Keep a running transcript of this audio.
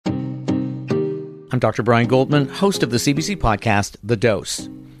I'm Dr. Brian Goldman, host of the CBC podcast, The Dose.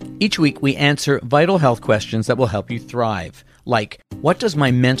 Each week, we answer vital health questions that will help you thrive, like, what does my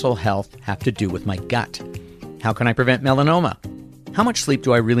mental health have to do with my gut? How can I prevent melanoma? How much sleep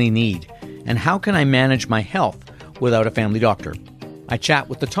do I really need? And how can I manage my health without a family doctor? I chat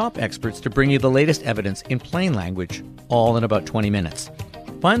with the top experts to bring you the latest evidence in plain language, all in about 20 minutes.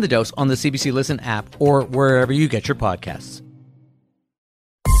 Find The Dose on the CBC Listen app or wherever you get your podcasts.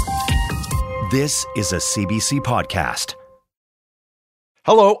 This is a CBC podcast.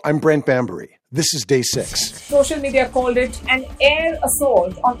 Hello, I'm Brent Bambury. This is Day 6. Social media called it an air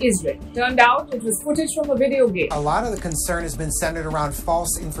assault on Israel. Turned out it was footage from a video game. A lot of the concern has been centered around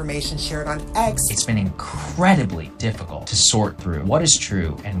false information shared on X. It's been incredibly difficult to sort through what is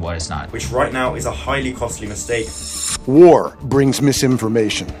true and what is not. Which right now is a highly costly mistake. War brings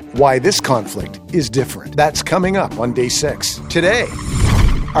misinformation. Why this conflict is different. That's coming up on Day 6. Today,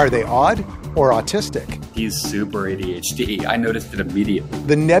 are they odd or autistic? He's super ADHD. I noticed it immediately.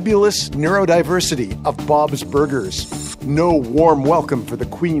 The nebulous neurodiversity of Bob's Burgers. No warm welcome for the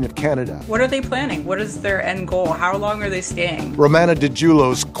Queen of Canada. What are they planning? What is their end goal? How long are they staying? Romana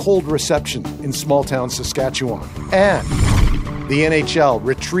DiGiulo's cold reception in small-town Saskatchewan. And the NHL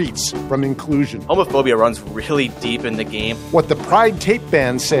retreats from inclusion. Homophobia runs really deep in the game. What the Pride tape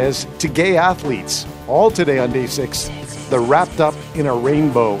ban says to gay athletes. All today on Day 6. The Wrapped Up in a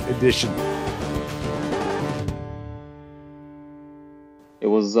Rainbow edition. It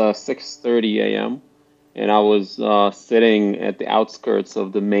was 6:30 a.m. and I was sitting at the outskirts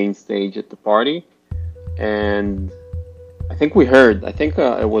of the main stage at the party, and I think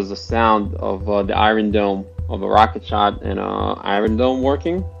it was the sound of the Iron Dome, of a rocket shot and an Iron Dome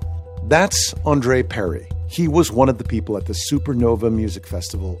working. That's Andre Perry. He was one of the people at the Supernova Music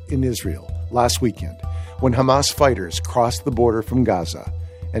Festival in Israel last weekend when Hamas fighters crossed the border from Gaza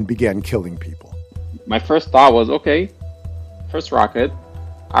and began killing people. My first thought was, okay, first rocket,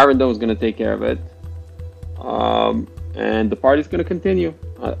 Iron Dome is going to take care of it, and the party's going to continue.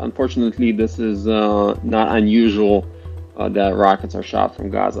 Unfortunately, this is not unusual that rockets are shot from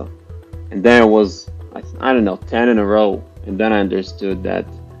Gaza. And then it was, 10 in a row, and then I understood that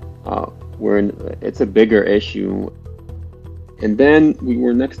it's a bigger issue. And then we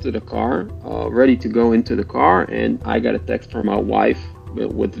were next to the car, ready to go into the car, and I got a text from my wife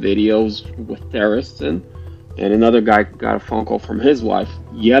with videos with terrorists in. And another guy got a phone call from his wife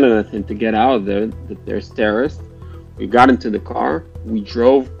yelling at him to get out of there, that there's terrorists. We got into the car, we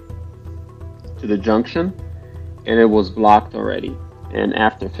drove to the junction, and it was blocked already. And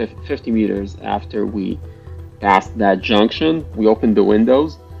after 50 meters after we passed that junction, we opened the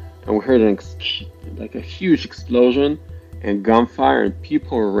windows, and we heard a huge explosion and gunfire, and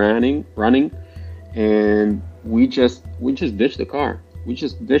people were running, and we just ditched the car. We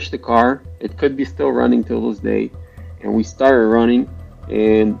just ditched the car. It could be still running till this day. And we started running,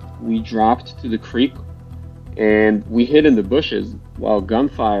 and we dropped to the creek, and we hid in the bushes while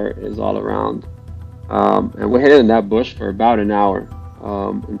gunfire is all around. And we hid in that bush for about an hour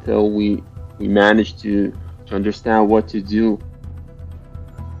until we managed to understand what to do.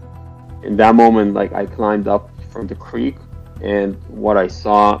 In that moment, I climbed up from the creek, and what I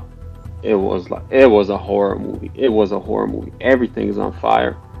saw, it was a horror movie. It was a horror movie. Everything is on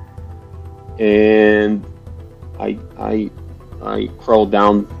fire. And I crawled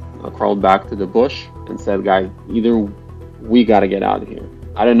back to the bush and said, guys, either we got to get out of here.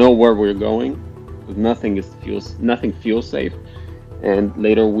 I don't know where we're going, because nothing feels safe. And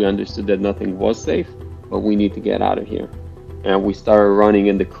later we understood that nothing was safe, but we need to get out of here. And we started running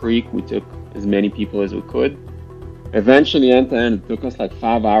in the creek. We took as many people as we could. Eventually, end to end, it took us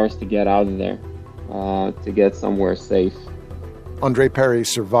 5 hours to get out of there, to get somewhere safe. Andre Perry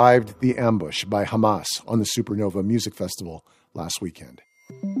survived the ambush by Hamas on the Supernova Music Festival last weekend.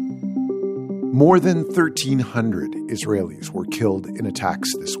 More than 1,300 Israelis were killed in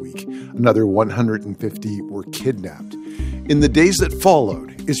attacks this week. Another 150 were kidnapped. In the days that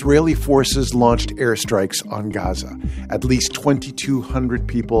followed, Israeli forces launched airstrikes on Gaza. At least 2,200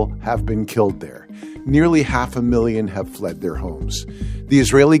 people have been killed there. Nearly 500,000 have fled their homes. The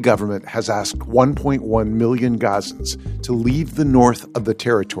Israeli government has asked 1.1 million Gazans to leave the north of the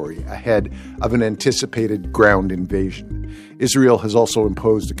territory ahead of an anticipated ground invasion. Israel has also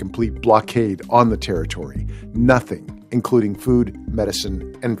imposed a complete blockade on the territory. Nothing, including food,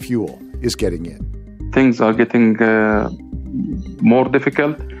 medicine, and fuel, is getting in. Things are getting more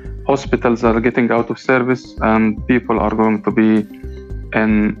difficult. Hospitals are getting out of service, and people are going to be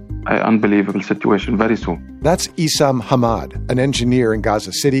in an unbelievable situation very soon. That's Issam Hamad, an engineer in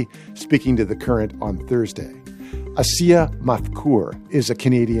Gaza City, speaking to The Current on Thursday. Asiya Mathkour is a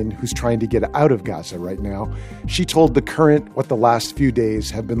Canadian who's trying to get out of Gaza right now. She told The Current what the last few days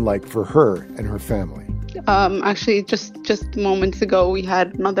have been like for her and her family. Actually, just moments ago, we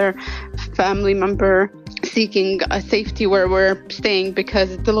had another family member seeking a safety where we're staying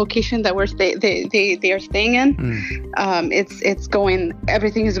because the location that they are staying in,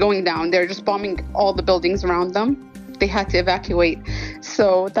 everything is going down. They're just bombing all the buildings around them. They had to evacuate.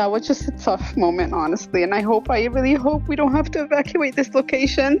 So that was just a tough moment, honestly. And I really hope we don't have to evacuate this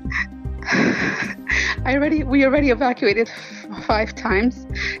location. We already evacuated 5 times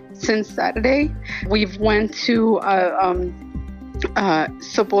since Saturday. We've went to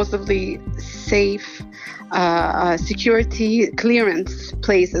supposedly safe security clearance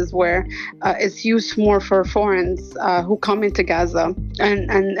places where it's used more for foreigners who come into Gaza.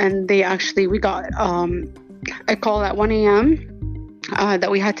 And we got a call at 1 a.m. That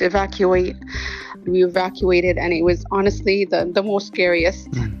we had to evacuate. We evacuated, and it was honestly the most scariest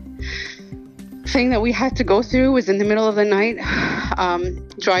thing that we had to go through. Was in the middle of the night,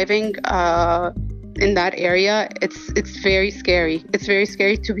 driving in that area. It's very scary. It's very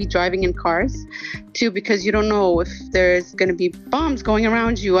scary to be driving in cars too, because you don't know if there's going to be bombs going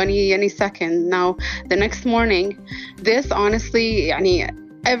around you any second. Now, the next morning, this honestly,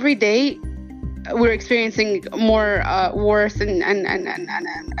 every day we're experiencing more worse and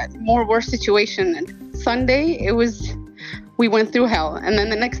more worse situation. And Sunday, we went through hell, and then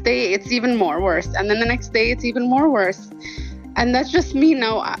the next day it's even more worse, and then the next day it's even more worse. And that's just me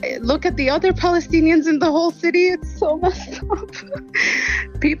now. Look at the other Palestinians in the whole city. It's so messed up.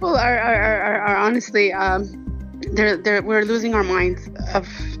 People are honestly, we're losing our minds of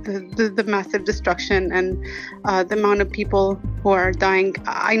the massive destruction and the amount of people who are dying.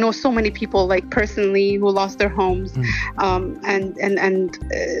 I know so many people, like personally, who lost their homes and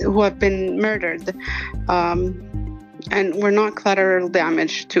who have been murdered. And we're not collateral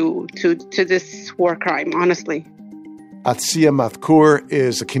damage to this war crime, honestly. Asiya Mathkour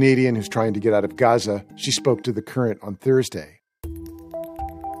is a Canadian who's trying to get out of Gaza. She spoke to The Current on Thursday.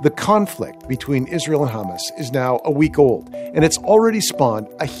 The conflict between Israel and Hamas is now a week old, and it's already spawned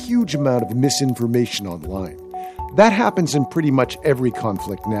a huge amount of misinformation online. That happens in pretty much every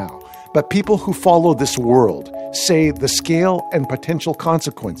conflict now. But people who follow this world say the scale and potential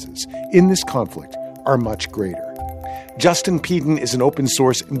consequences in this conflict are much greater. Justin Peden is an open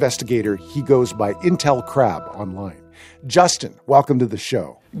source investigator. He goes by Intel Crab online. Justin, welcome to the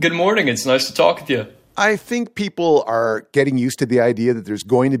show. Good morning. It's nice to talk with you. I think people are getting used to the idea that there's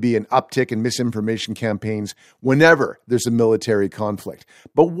going to be an uptick in misinformation campaigns whenever there's a military conflict.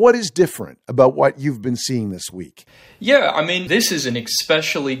 But what is different about what you've been seeing this week? Yeah, this is an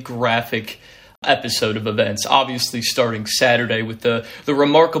especially graphic episode of events, obviously starting Saturday with the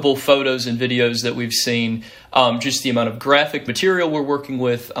remarkable photos and videos that we've seen, just the amount of graphic material we're working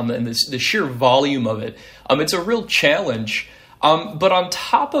with, and the sheer volume of it. It's a real challenge. But on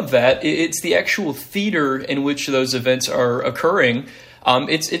top of that, it's the actual theater in which those events are occurring.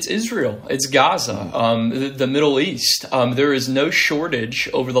 It's Israel, it's Gaza, the Middle East. There is no shortage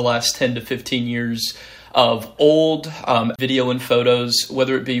over the last 10 to 15 years of old video and photos,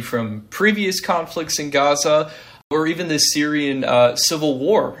 whether it be from previous conflicts in Gaza or even the Syrian civil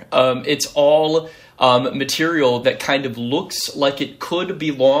war. It's all material that kind of looks like it could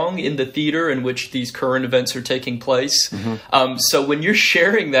belong in the theater in which these current events are taking place. Mm-hmm. So when you're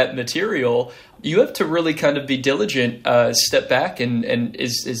sharing that material, you have to really kind of be diligent, step back, and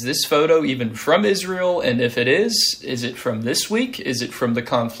is this photo even from Israel? And if it is it from this week? Is it from the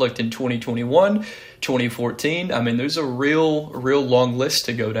conflict in 2021, 2014? There's a real long list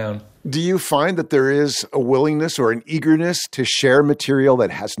to go down. Do you find that there is a willingness or an eagerness to share material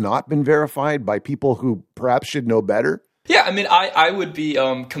that has not been verified by people who perhaps should know better? Yeah, I would be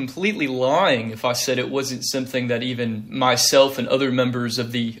completely lying if I said it wasn't something that even myself and other members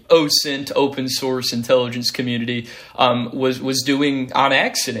of the OSINT, open source intelligence community, was doing on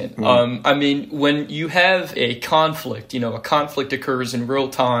accident. When you have a conflict occurs in real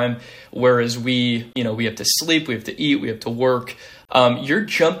time, whereas we have to sleep, we have to eat, we have to work. You're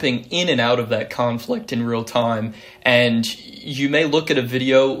jumping in and out of that conflict in real time, and you may look at a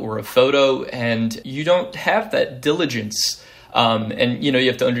video or a photo and you don't have that diligence. And you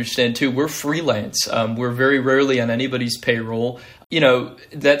have to understand too, we're freelance. We're very rarely on anybody's payroll.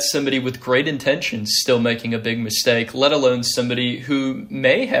 That's somebody with great intentions still making a big mistake, let alone somebody who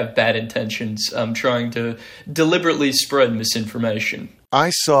may have bad intentions, trying to deliberately spread misinformation.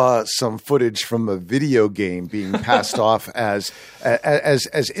 I saw some footage from a video game being passed off as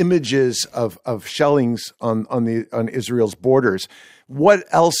images of shellings on Israel's borders, What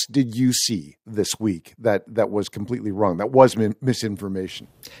else did you see this week that was completely wrong, that was misinformation?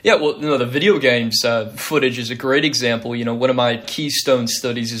 Yeah, well, the video games footage is a great example. One of my keystone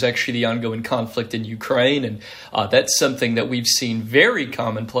studies is actually the ongoing conflict in Ukraine, and that's something that we've seen very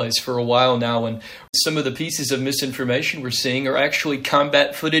commonplace for a while now. And some of the pieces of misinformation we're seeing are actually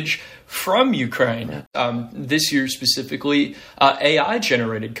combat footage from Ukraine. This year specifically,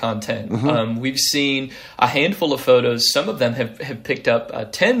 AI-generated content. Mm-hmm. We've seen a handful of photos. Some of them have picked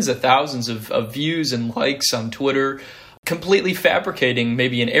up tens of thousands of views and likes on Twitter, completely fabricating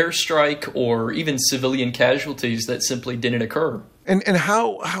maybe an airstrike or even civilian casualties that simply didn't occur. And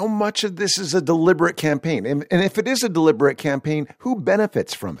how much of this is a deliberate campaign? And if it is a deliberate campaign, who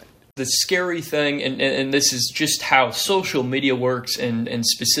benefits from it? The scary thing, and this is just how social media works, and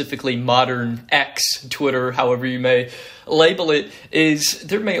specifically modern X, Twitter, however you may label it, is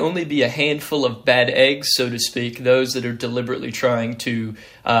there may only be a handful of bad eggs, so to speak, those that are deliberately trying to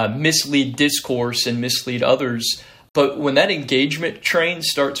mislead discourse and mislead others. But when that engagement train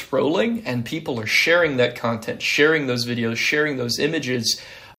starts rolling and people are sharing that content, sharing those videos, sharing those images,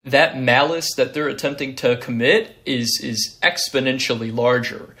 that malice that they're attempting to commit is exponentially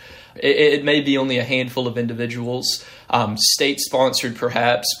larger. It may be only a handful of individuals, state-sponsored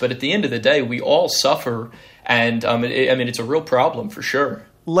perhaps, but at the end of the day, we all suffer, and it's a real problem for sure.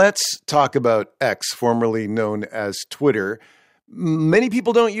 Let's talk about X, formerly known as Twitter. Many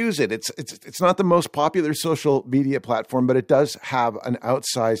people don't use it. It's not the most popular social media platform, but it does have an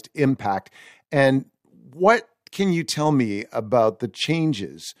outsized impact. And what can you tell me about the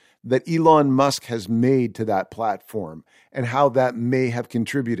changes that Elon Musk has made to that platform and how that may have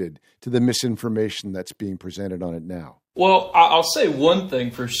contributed to the misinformation that's being presented on it now? Well, I'll say one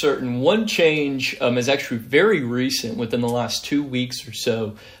thing for certain. One change is actually very recent, within the last 2 weeks or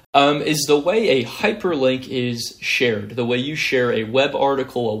so, is the way a hyperlink is shared. The way you share a web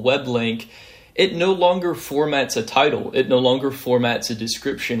article, a web link, it no longer formats a title. It no longer formats a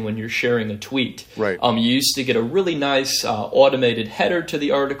description when you're sharing a tweet. Right. You used to get a really nice automated header to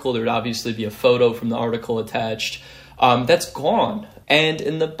the article. There would obviously be a photo from the article attached. That's gone. And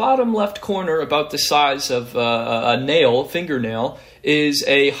in the bottom left corner, about the size of a fingernail, is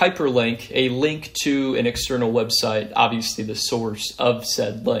a hyperlink, a link to an external website, obviously the source of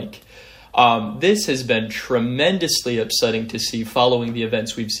said link. This has been tremendously upsetting to see following the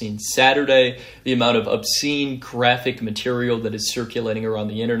events we've seen Saturday, the amount of obscene graphic material that is circulating around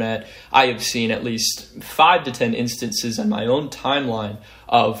the internet. I have seen at least 5 to 10 instances on my own timeline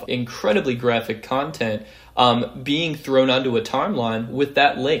of incredibly graphic content being thrown onto a timeline with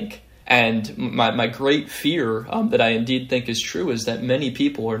that link. And my great fear that I indeed think is true is that many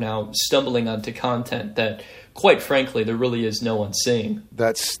people are now stumbling onto content that, quite frankly, there really is no one seeing.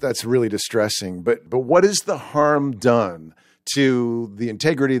 That's really distressing. But what is the harm done to the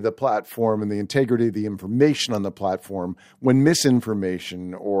integrity of the platform and the integrity of the information on the platform when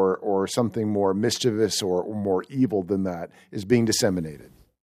misinformation or something more mischievous or more evil than that is being disseminated?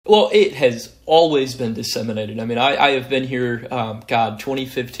 Well, it has always been disseminated. I mean, I have been here,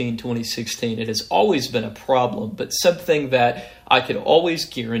 2015, 2016. It has always been a problem, but something that I can always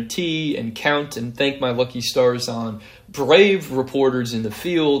guarantee and count and thank my lucky stars on. Brave reporters in the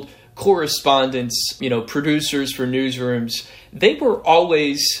field, correspondents, producers for newsrooms, they were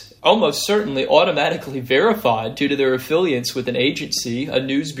always almost certainly automatically verified due to their affiliates with an agency, a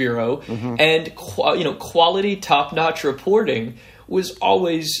news bureau, and quality, top-notch reporting was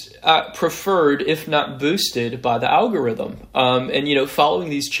always preferred, if not boosted, by the algorithm. And following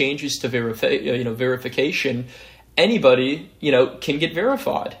these changes to verification, anybody can get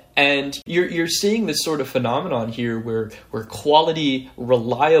verified. And you're seeing this sort of phenomenon here where quality,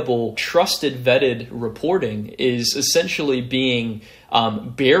 reliable, trusted, vetted reporting is essentially being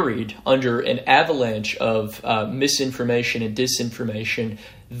buried under an avalanche of misinformation and disinformation.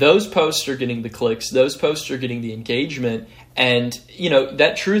 Those posts are getting the clicks. Those posts are getting the engagement. And,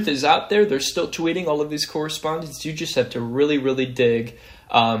 that truth is out there. They're still tweeting all of these correspondents. You just have to really, really dig.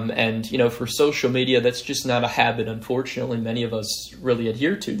 And for social media, that's just not a habit, unfortunately, many of us really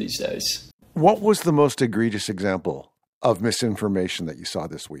adhere to these days. What was the most egregious example of misinformation that you saw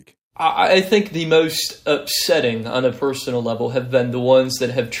this week? I think the most upsetting on a personal level have been the ones that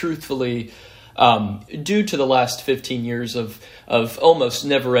have truthfully due to the last 15 years of almost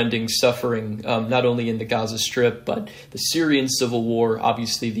never-ending suffering, not only in the Gaza Strip, but the Syrian civil war,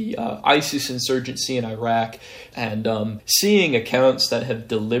 obviously the ISIS insurgency in Iraq, and seeing accounts that have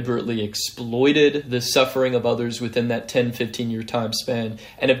deliberately exploited the suffering of others within that 10, 15-year time span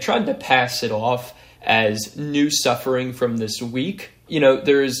and have tried to pass it off as new suffering from this week.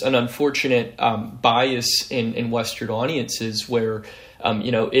 There is an unfortunate bias in Western audiences where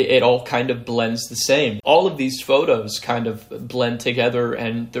it all kind of blends the same. All of these photos kind of blend together,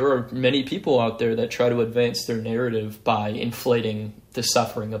 and there are many people out there that try to advance their narrative by inflating the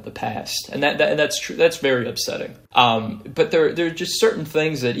suffering of the past, and that's true. That's very upsetting. But there are just certain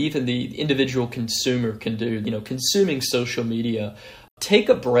things that even the individual consumer can do. Consuming social media. Take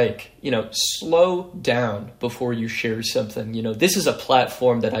a break, slow down before you share something. This is a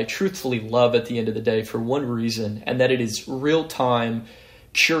platform that I truthfully love at the end of the day for one reason, and that it is real-time,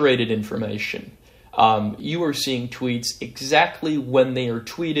 curated information. You are seeing tweets exactly when they are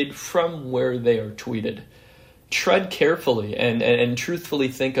tweeted from where they are tweeted. Tread carefully and truthfully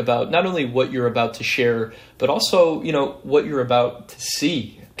think about not only what you're about to share, but also, what you're about to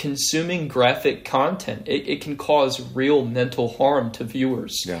see. Consuming graphic content, it can cause real mental harm to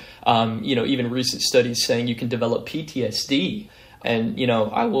viewers. Yeah. Even recent studies saying you can develop PTSD. And,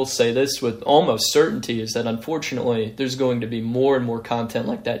 I will say this with almost certainty is that unfortunately there's going to be more and more content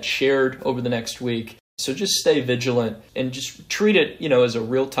like that shared over the next week. So just stay vigilant and just treat it, as a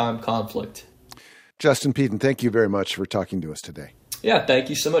real-time conflict. Justin Peden, thank you very much for talking to us today. Yeah, thank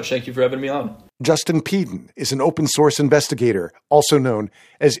you so much. Thank you for having me on. Justin Peden is an open source investigator, also known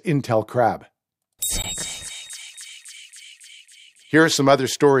as Intel Crab. Here are some other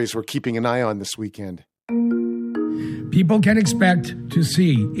stories we're keeping an eye on this weekend. People can expect to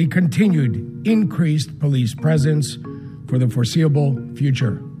see a continued increased police presence for the foreseeable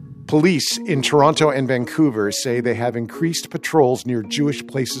future. Police in Toronto and Vancouver say they have increased patrols near Jewish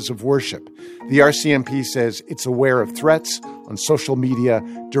places of worship. The RCMP says it's aware of threats on social media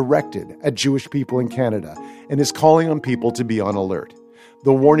directed at Jewish people in Canada and is calling on people to be on alert.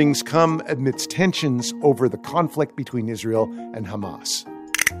 The warnings come amidst tensions over the conflict between Israel and Hamas.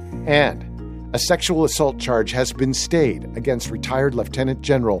 And a sexual assault charge has been stayed against retired Lieutenant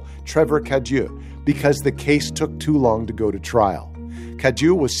General Trevor Cadieux because the case took too long to go to trial.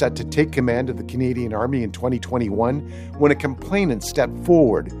 Cadieux was set to take command of the Canadian Army in 2021 when a complainant stepped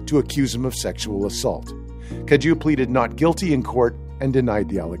forward to accuse him of sexual assault. Cadieux pleaded not guilty in court and denied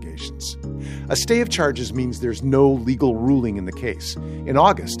the allegations. A stay of charges means there's no legal ruling in the case. In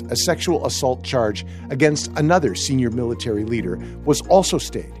August, a sexual assault charge against another senior military leader was also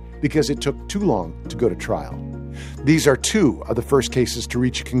stayed because it took too long to go to trial. These are two of the first cases to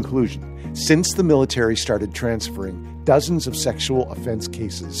reach a conclusion since the military started transferring dozens of sexual offense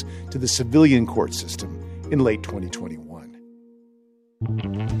cases to the civilian court system in late 2021.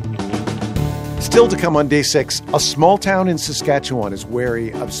 Still to come on Day 6, a small town in Saskatchewan is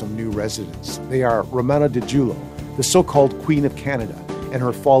wary of some new residents. They are Romana DiGiulio, the so-called Queen of Canada, and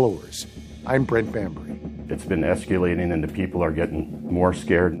her followers. I'm Brent Bambury. It's been escalating and the people are getting more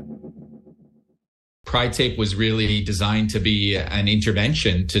scared. Pride Tape was really designed to be an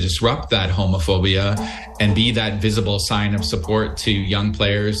intervention to disrupt that homophobia and be that visible sign of support to young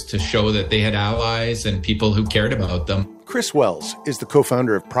players to show that they had allies and people who cared about them. Chris Wells is the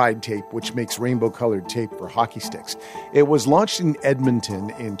co-founder of Pride Tape, which makes rainbow-colored tape for hockey sticks. It was launched in Edmonton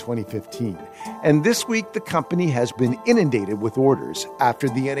in 2015. And this week, the company has been inundated with orders after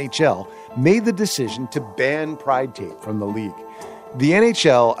the NHL made the decision to ban Pride Tape from the league. The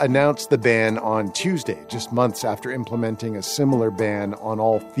NHL announced the ban on Tuesday, just months after implementing a similar ban on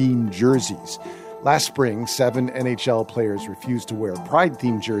all themed jerseys. Last spring, 7 NHL players refused to wear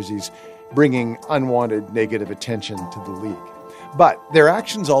Pride-themed jerseys, bringing unwanted negative attention to the league. But their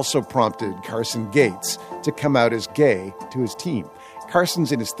actions also prompted Carson Gates to come out as gay to his team.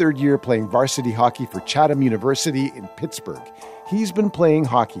 Carson's in his third year playing varsity hockey for Chatham University in Pittsburgh. He's been playing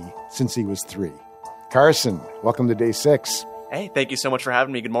hockey since he was 3. Carson, welcome to Day 6. Hey, thank you so much for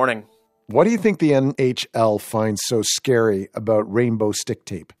having me. Good morning. What do you think the NHL finds so scary about rainbow stick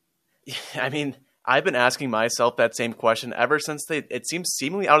tape? I mean, I've been asking myself that same question ever since it seems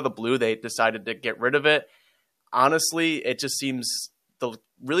seemingly out of the blue they decided to get rid of it. Honestly, it just seems the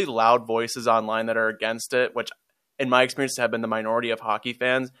really loud voices online that are against it, which in my experience have been the minority of hockey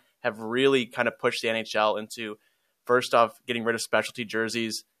fans, have really kind of pushed the NHL into, first off, getting rid of specialty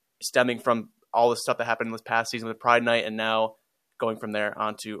jerseys, stemming from all the stuff that happened this past season with Pride Night, and now going from there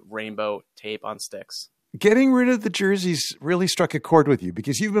onto rainbow tape on sticks. Getting rid of the jerseys really struck a chord with you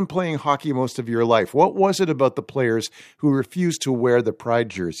because you've been playing hockey most of your life. What was it about the players who refused to wear the pride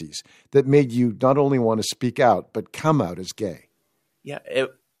jerseys that made you not only want to speak out, but come out as gay? Yeah,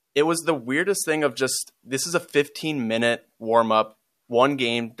 it was the weirdest thing of just, this is a 15-minute warm-up, one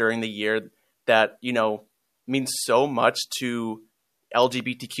game during the year that, means so much to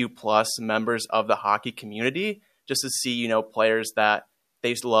LGBTQ plus members of the hockey community, just to see, players that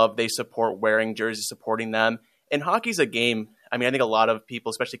they love, they support wearing jerseys, supporting them. And hockey's a game. I mean, I think a lot of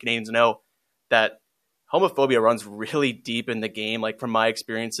people, especially Canadians, know that homophobia runs really deep in the game. Like from my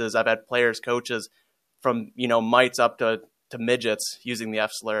experiences, I've had players, coaches from, mites up to midgets using the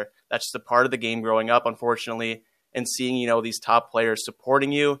F slur. That's just a part of the game growing up, unfortunately. And seeing, these top players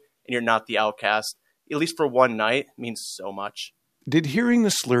supporting you and you're not the outcast, at least for one night, means so much. Did hearing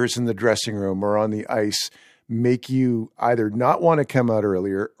the slurs in the dressing room or on the ice make you either not want to come out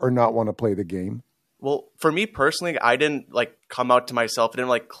earlier or not want to play the game? Well, for me personally, I didn't come out to myself. It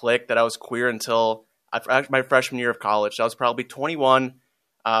didn't click that I was queer until my freshman year of college. I was probably 21.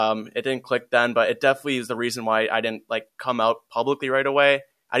 It didn't click then, but it definitely is the reason why I didn't come out publicly right away.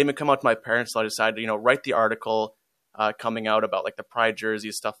 I didn't even come out to my parents until I decided to, write the article coming out about the pride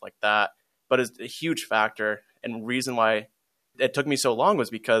jerseys, stuff like that. But it's a huge factor, and reason why it took me so long was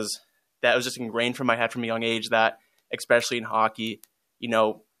because that was just ingrained from my head from a young age that, especially in hockey,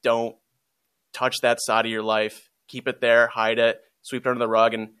 don't touch that side of your life. Keep it there, hide it, sweep it under the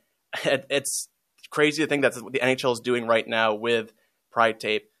rug. And it's crazy to think that's what the NHL is doing right now with Pride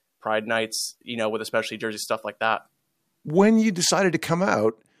Tape, Pride Nights, with especially jersey stuff like that. When you decided to come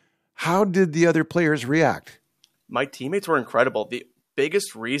out, how did the other players react? My teammates were incredible. The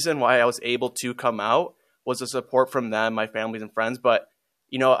biggest reason why I was able to come out was the support from them, my families and friends. But,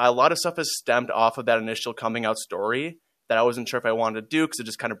 a lot of stuff has stemmed off of that initial coming out story that I wasn't sure if I wanted to do because it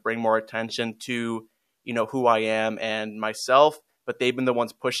just kind of bring more attention to, who I am and myself. But they've been the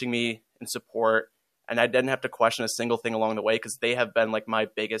ones pushing me in support. And I didn't have to question a single thing along the way because they have been my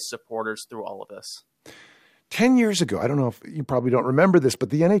biggest supporters through all of this. 10 years ago, I don't know if you probably don't remember this, but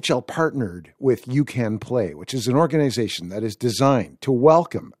the NHL partnered with You Can Play, which is an organization that is designed to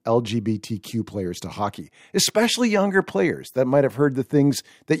welcome LGBTQ players to hockey, especially younger players that might have heard the things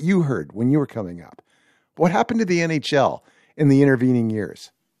that you heard when you were coming up. What happened to the NHL in the intervening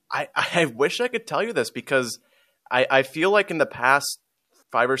years? I wish I could tell you this because I feel like in the past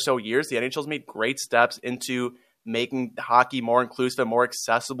 5 or so years, the NHL's made great steps into making hockey more inclusive, more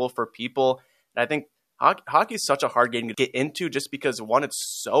accessible for people. And I think hockey is such a hard game to get into just because, one,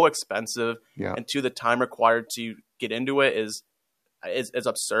 it's so expensive, and two, the time required to get into it is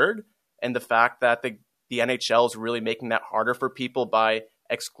absurd. And the fact that the NHL is really making that harder for people by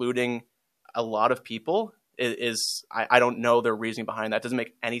excluding a lot of people is I don't know their reasoning behind that. It doesn't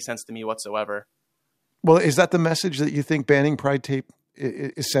make any sense to me whatsoever. Well, is that the message that you think banning Pride Tape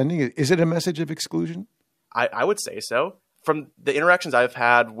is sending? Is it a message of exclusion? I would say so. From the interactions I've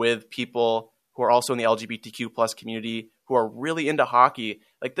had with people who are also in the LGBTQ plus community, who are really into hockey.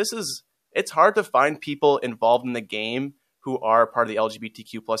 It's hard to find people involved in the game who are part of the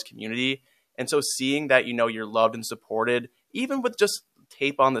LGBTQ plus community. And so seeing that, you're loved and supported, even with just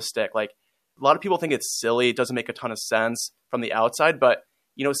tape on the stick, a lot of people think it's silly. It doesn't make a ton of sense from the outside, but,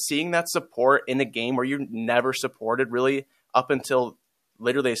 seeing that support in a game where you're never supported really up until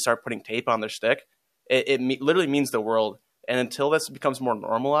literally they start putting tape on their stick, it literally means the world. And until this becomes more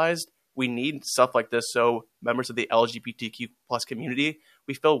normalized, we need stuff like this so members of the LGBTQ plus community,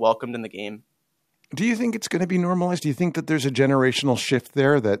 we feel welcomed in the game. Do you think it's going to be normalized? Do you think that there's a generational shift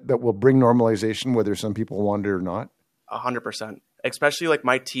there that will bring normalization, whether some people want it or not? 100%. Especially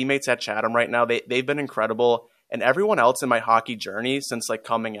my teammates at Chatham right now, they've been incredible. And everyone else in my hockey journey since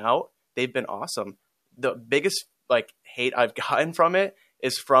coming out, they've been awesome. The biggest hate I've gotten from it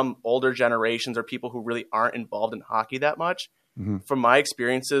is from older generations or people who really aren't involved in hockey that much. Mm-hmm. From my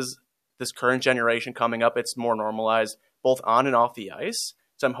experiences, this current generation coming up, it's more normalized both on and off the ice.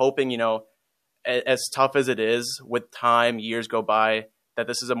 So I'm hoping, as tough as it is, with time, years go by, that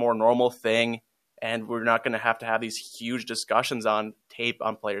this is a more normal thing and we're not going to have these huge discussions on tape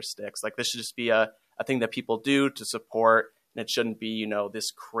on player sticks. This should just be a thing that people do to support, and it shouldn't be,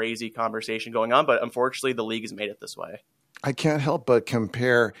 this crazy conversation going on. But unfortunately, the league has made it this way. I can't help but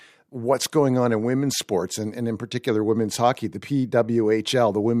compare what's going on in women's sports and in particular women's hockey. The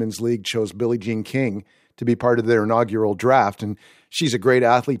PWHL, the Women's League, chose Billie Jean King to be part of their inaugural draft. And she's a great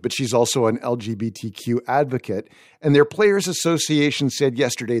athlete, but she's also an LGBTQ advocate. And their Players Association said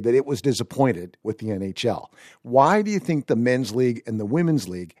yesterday that it was disappointed with the NHL. Why do you think the Men's League and the Women's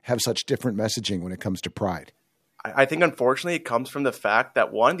League have such different messaging when it comes to pride? I think, unfortunately, it comes from the fact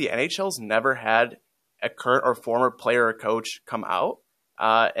that, one, the NHL's never had a current or former player or coach come out.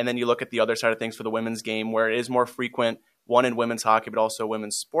 And then you look at the other side of things for the women's game, where it is more frequent, one in women's hockey, but also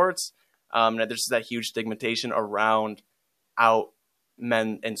women's sports. There's that huge stigmatization around out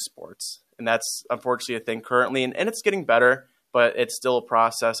men in sports. And that's unfortunately a thing currently. And it's getting better, but it's still a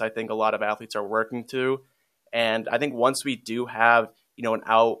process I think a lot of athletes are working to. And I think once we do have, an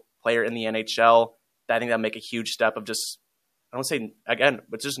out player in the NHL, I think that'll make a huge step of just, I don't say again,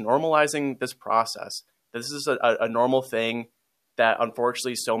 but just normalizing this process. This is a normal thing that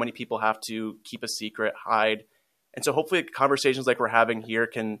unfortunately so many people have to keep a secret, hide. And so hopefully conversations like we're having here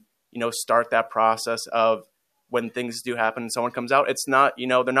can, start that process of when things do happen and someone comes out, it's not,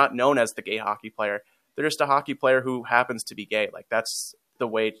 they're not known as the gay hockey player. They're just a hockey player who happens to be gay. Like that's the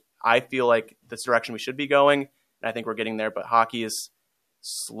way I feel like this direction we should be going. And I think we're getting there, but hockey is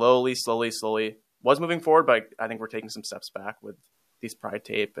slowly was moving forward, but I think we're taking some steps back with these pride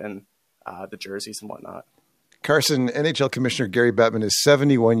tape and the jerseys and whatnot. Carson, NHL Commissioner Gary Bettman is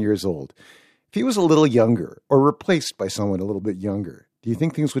 71 years old. If he was a little younger or replaced by someone a little bit younger, do you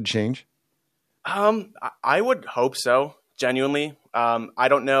think things would change? I would hope so, genuinely. I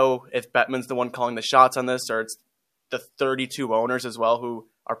don't know if Bettman's the one calling the shots on this, or it's the 32 owners as well who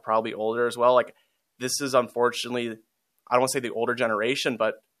are probably older as well. Like this is unfortunately, I don't want to say the older generation,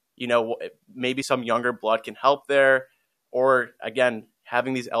 but maybe some younger blood can help there. Or again,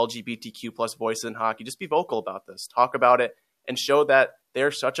 having these LGBTQ plus voices in hockey, just be vocal about this, talk about it, and show that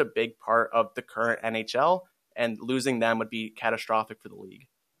they're such a big part of the current NHL, and losing them would be catastrophic for the league.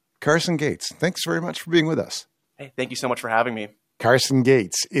 Carson Gates, thanks very much for being with us. Hey, thank you so much for having me. Carson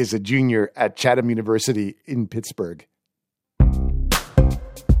Gates is a junior at Chatham University in Pittsburgh.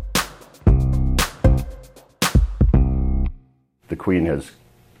 The Queen has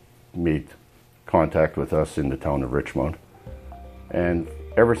made contact with us in the town of Richmond. And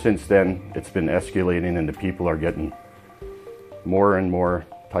ever since then, it's been escalating, and the people are getting more and more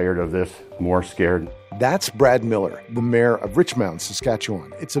tired of this, more scared. That's Brad Miller, the mayor of Richmond,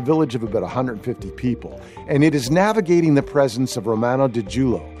 Saskatchewan. It's a village of about 150 people, and it is navigating the presence of Romano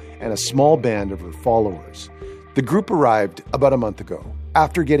DiGiulio and a small band of her followers. The group arrived about a month ago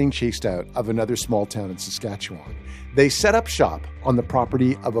after getting chased out of another small town in Saskatchewan. They set up shop on the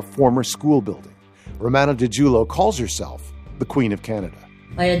property of a former school building. Romano DiGiulio calls herself the Queen of Canada.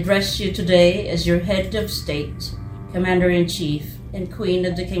 I address you today as your head of state, Commander-in-Chief, and Queen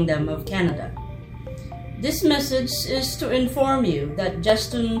of the Kingdom of Canada. This message is to inform you that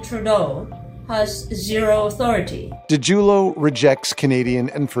Justin Trudeau has zero authority. DiGiulio rejects Canadian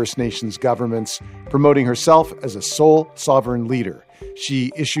and First Nations governments, promoting herself as a sole sovereign leader.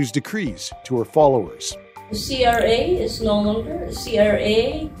 She issues decrees to her followers. The CRA is no longer a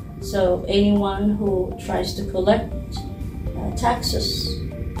CRA, so anyone who tries to collect taxes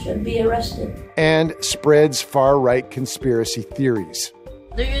should be arrested. And spreads far-right conspiracy theories.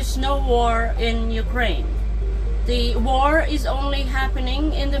 There is no war in Ukraine. The war is only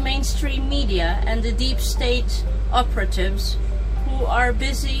happening in the mainstream media and the deep state operatives who are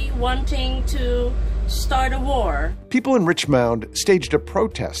busy wanting to start a war. People in Richmond staged a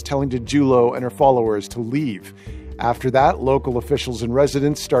protest telling DiGiulio and her followers to leave. After that, local officials and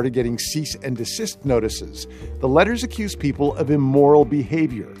residents started getting cease and desist notices. The letters accuse people of immoral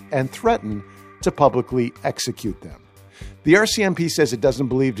behavior and threaten to publicly execute them. The RCMP says it doesn't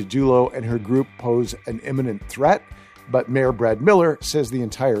believe DiGiulio and her group pose an imminent threat, but Mayor Brad Miller says the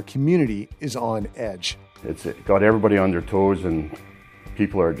entire community is on edge. It's got everybody on their toes, and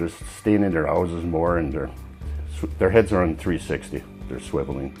people are just staying in their houses more, and their heads are on 360. They're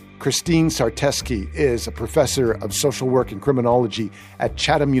swiveling. Christine Sarteski is a professor of social work and criminology at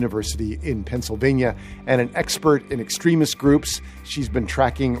Chatham University in Pennsylvania and an expert in extremist groups. She's been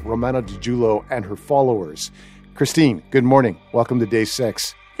tracking Romano DiGiulio and her followers. Christine, good morning. Welcome to Day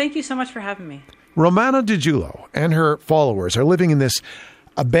 6. Thank you so much for having me. Romano DiGiulio and her followers are living in this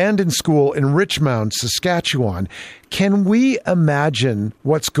abandoned school in Richmond, Saskatchewan. Can we imagine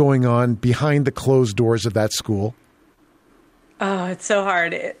what's going on behind the closed doors of that school? Oh, it's so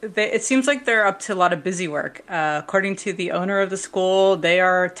hard. It seems like they're up to a lot of busy work. According to the owner of the school, they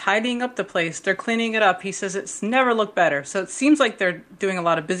are tidying up the place. They're cleaning it up. He says it's never looked better. So it seems like they're doing a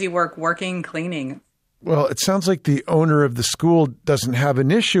lot of busy work, working, cleaning. Well, it sounds like the owner of the school doesn't have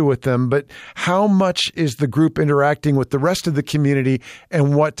an issue with them, but how much is the group interacting with the rest of the community,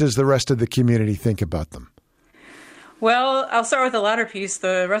 and what does the rest of the community think about them? Well, I'll start with the latter piece.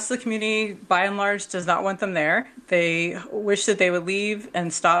 The rest of the community, by and large, does not want them there. They wish that they would leave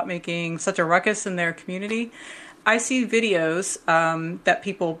and stop making such a ruckus in their community. I see videos that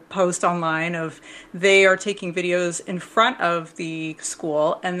people post online of they are taking videos in front of the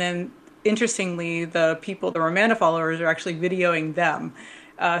school, and then interestingly, the Romana followers are actually videoing them.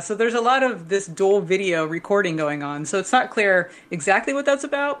 So there's a lot of this dual video recording going on. So it's not clear exactly what that's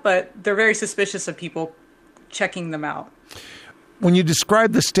about, but they're very suspicious of people checking them out. When you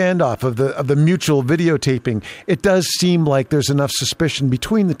describe the standoff of the mutual videotaping, it does seem like there's enough suspicion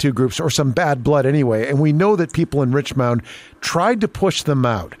between the two groups, or some bad blood anyway. And we know that people in Richmond tried to push them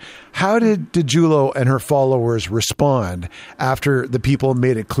out. How did DiGiulio and her followers respond after the people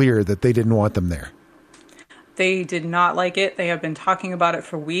made it clear that they didn't want them there? They did not like it. They have been talking about it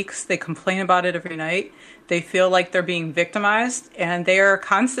for weeks. They complain about it every night. They feel like they're being victimized, and they are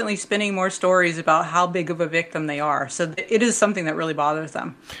constantly spinning more stories about how big of a victim they are. So it is something that really bothers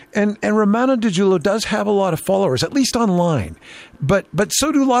them. And Romana DiGiulio does have a lot of followers, at least online, but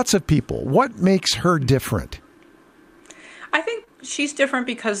so do lots of people. What makes her different? I think she's different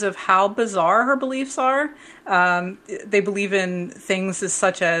because of how bizarre her beliefs are. They believe in things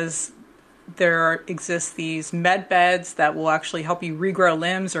such as there exist these med beds that will actually help you regrow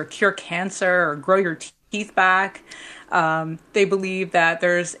limbs or cure cancer or grow your teeth back. They believe that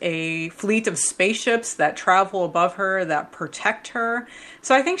there's a fleet of spaceships that travel above her that protect her.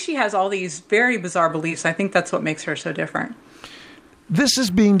 So I think she has all these very bizarre beliefs. I think that's what makes her so different. This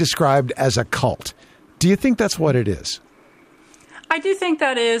is being described as a cult. Do you think that's what it is? I do think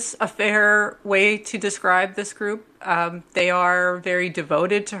that is a fair way to describe this group. They are very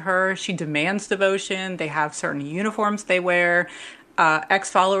devoted to her. She demands devotion. They have certain uniforms they wear.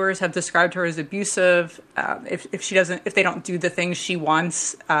 Ex-followers have described her as abusive. If they don't do the things she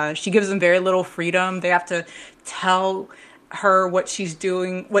wants, she gives them very little freedom. They have to tell her what she's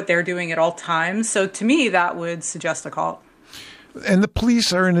doing, what they're doing at all times. So to me, that would suggest a cult. And the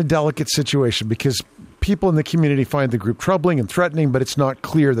police are in a delicate situation because people in the community find the group troubling and threatening, but it's not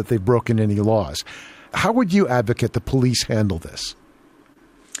clear that they've broken any laws. How would you advocate the police handle this?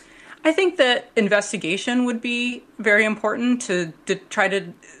 I think that investigation would be very important to try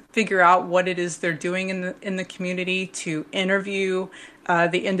to figure out what it is they're doing in the community, to interview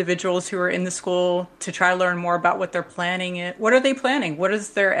the individuals who are in the school, to try to learn more about what they're planning. What are they planning? What is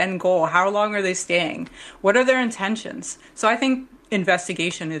their end goal? How long are they staying? What are their intentions? So I think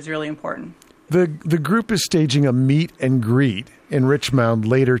investigation is really important. The group is staging a meet and greet in Richmond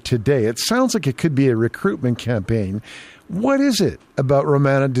later today. It sounds like it could be a recruitment campaign. What is it about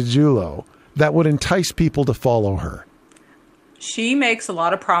Romana DiGiulio that would entice people to follow her? She makes a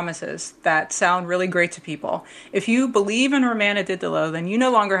lot of promises that sound really great to people. If you believe in Romana DiGiulio, then you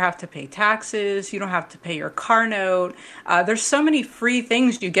no longer have to pay taxes. You don't have to pay your car note. There's so many free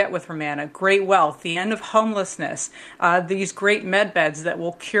things you get with Romana. Great wealth, the end of homelessness, these great med beds that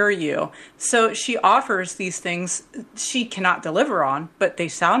will cure you. So she offers these things she cannot deliver on, but they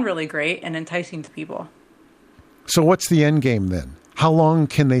sound really great and enticing to people. So what's the end game then? How long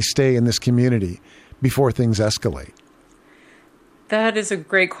can they stay in this community before things escalate? That is a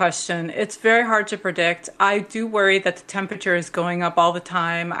great question. It's very hard to predict. I do worry that the temperature is going up all the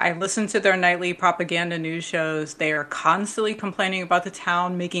time. I listen to their nightly propaganda news shows. They are constantly complaining about the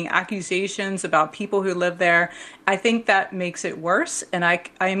town, making accusations about people who live there. I think that makes it worse, and I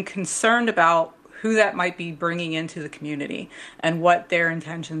am concerned about who that might be bringing into the community and what their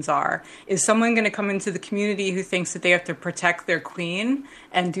intentions are. Is someone going to come into the community who thinks that they have to protect their queen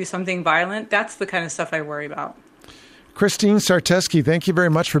and do something violent? That's the kind of stuff I worry about. Christine Sarteski, thank you very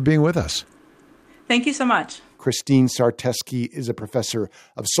much for being with us. Thank you so much. Christine Sarteski is a professor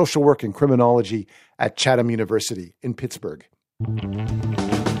of social work and criminology at Chatham University in Pittsburgh.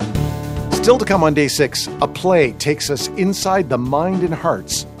 Still to come on Day 6, a play takes us inside the mind and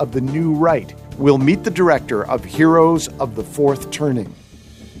hearts of the new right. We'll meet the director of Heroes of the Fourth Turning.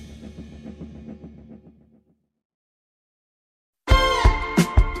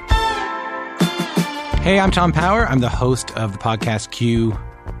 Hey, I'm Tom Power. I'm the host of the podcast Q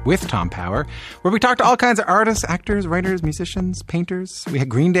with Tom Power, where we talk to all kinds of artists, actors, writers, musicians, painters. We had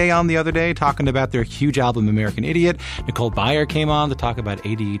Green Day on the other day talking about their huge album, American Idiot. Nicole Byer came on to talk about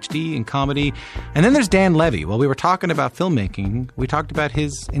ADHD and comedy. And then there's Dan Levy. While we were talking about filmmaking, we talked about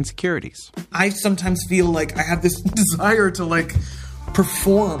his insecurities. I sometimes feel like I have this desire to,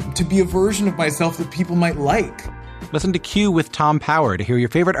 perform, to be a version of myself that people might like. Listen to Q with Tom Power to hear your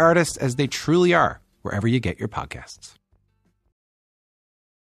favorite artists as they truly are, wherever you get your podcasts.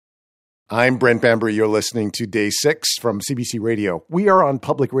 I'm Brent Bambury. You're listening to Day 6 from CBC Radio. We are on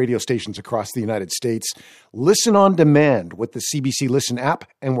public radio stations across the United States. Listen on demand with the CBC Listen app,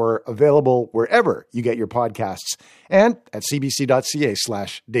 and we're available wherever you get your podcasts and at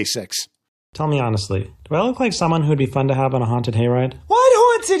cbc.ca/day6. Tell me honestly, do I look like someone who'd be fun to have on a haunted hayride? What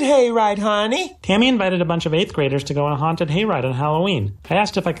haunted hayride, honey? Tammy invited a bunch of 8th graders to go on a haunted hayride on Halloween. I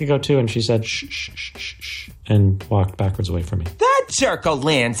asked if I could go too, and she said, shh, shh, shh, shh, shh, and walked backwards away from me. That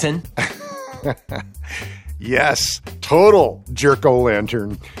jerk-o'-lantern. Yes, total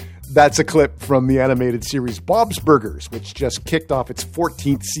jerk-o'-lantern. That's a clip from the animated series Bob's Burgers, which just kicked off its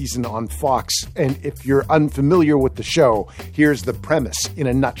 14th season on Fox. And if you're unfamiliar with the show, here's the premise in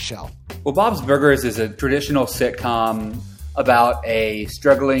a nutshell. Well, Bob's Burgers is a traditional sitcom about a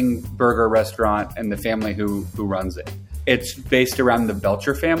struggling burger restaurant and the family who runs it. It's based around the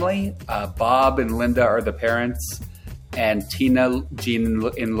Belcher family. Bob and Linda are the parents, and Tina, Jean,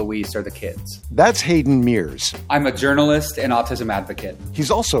 and Luis are the kids. That's Hayden Mears. I'm a journalist and autism advocate.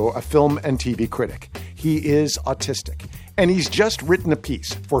 He's also a film and TV critic. He is autistic, and he's just written a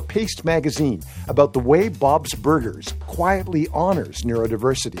piece for Paste magazine about the way Bob's Burgers quietly honors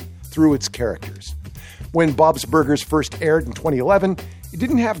neurodiversity through its characters. When Bob's Burgers first aired in 2011, it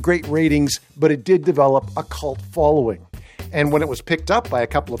didn't have great ratings, but it did develop a cult following. And when it was picked up by a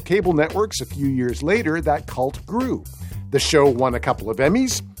couple of cable networks a few years later, that cult grew. The show won a couple of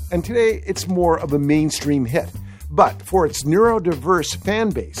Emmys, and today it's more of a mainstream hit. But for its neurodiverse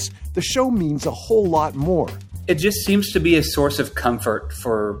fan base, the show means a whole lot more. It just seems to be a source of comfort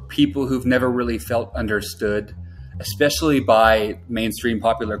for people who've never really felt understood, especially by mainstream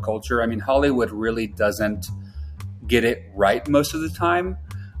popular culture. I mean, Hollywood really doesn't get it right most of the time.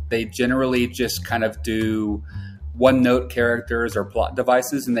 They generally just kind of do one-note characters or plot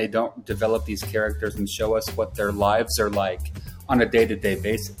devices, and they don't develop these characters and show us what their lives are like on a day-to-day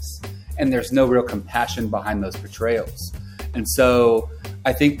basis. And there's no real compassion behind those portrayals. And so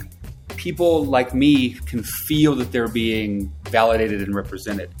I think people like me can feel that they're being validated and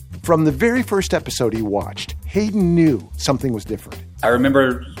represented. From the very first episode he watched, Hayden knew something was different. I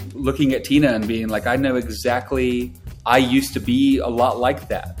remember looking at Tina and being like, I know exactly, I used to be a lot like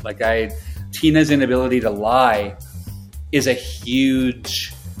that. Tina's inability to lie is a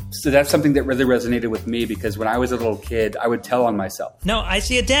huge... So that's something that really resonated with me, because when I was a little kid, I would tell on myself. No, I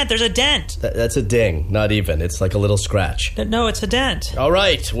see a dent. There's a dent. That's a ding, not even. It's like a little scratch. No, it's a dent. All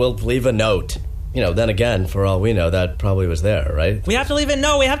right, we'll leave a note. Then again, for all we know, that probably was there, right? We have to leave a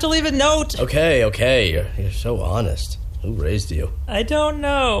note. We have to leave a note. Okay. You're so honest. Who raised you? I don't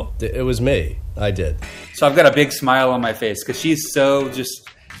know. It was me. I did. So I've got a big smile on my face, because she's so just...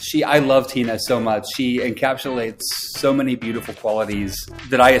 I love Tina so much. She encapsulates so many beautiful qualities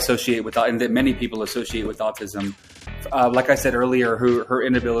that I associate with, and that many people associate with autism. Like I said earlier, her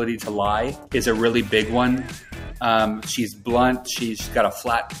inability to lie is a really big one. She's blunt. She's got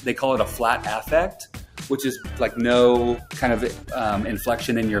they call it a flat affect, which is like no kind of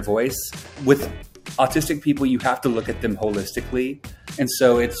inflection in your voice. With autistic people, you have to look at them holistically. And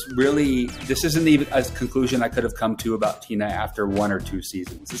so it's really, this isn't even a conclusion I could have come to about Tina after 1 or 2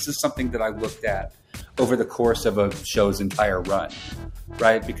 seasons. This is something that I looked at over the course of a show's entire run,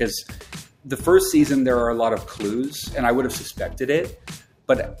 right? Because the first season, there are a lot of clues, and I would have suspected it.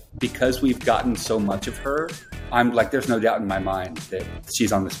 But because we've gotten so much of her, I'm like, there's no doubt in my mind that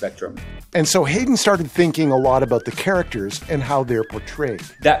she's on the spectrum. And so Hayden started thinking a lot about the characters and how they're portrayed.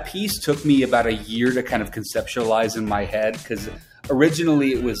 That piece took me about a year to kind of conceptualize in my head, because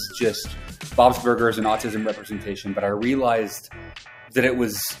originally it was just Bob's Burgers and autism representation, but I realized that it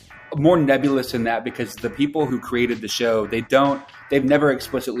was more nebulous than that, because the people who created the show, they've never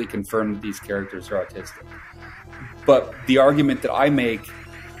explicitly confirmed these characters are autistic. But the argument that I make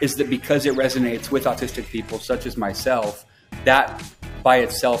is that because it resonates with autistic people such as myself, that by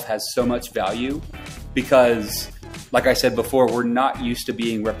itself has so much value, because, like I said before, we're not used to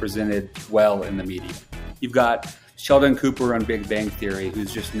being represented well in the media. You've got Sheldon Cooper on Big Bang Theory,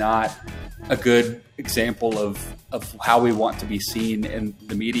 who's just not a good example of how we want to be seen in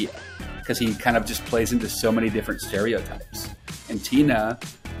the media, because he kind of just plays into so many different stereotypes. And Tina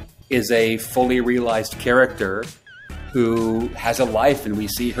is a fully realized character who has a life, and we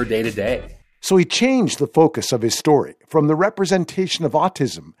see her day to day. So he changed the focus of his story from the representation of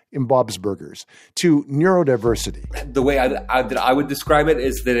autism in Bob's Burgers to neurodiversity. The way that I would describe it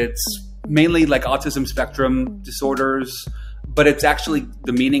is that it's mainly like autism spectrum disorders, but it's actually,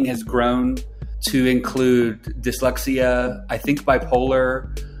 the meaning has grown to include dyslexia, I think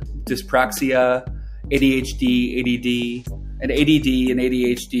bipolar, dyspraxia, ADHD, ADD. And ADD and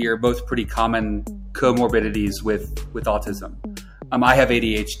ADHD are both pretty common comorbidities with autism. I have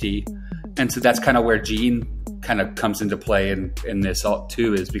ADHD, and so that's kind of where Gene kind of comes into play in this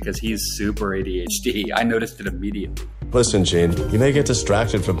too, is because he's super ADHD. I noticed it immediately. Listen, Gene, you may get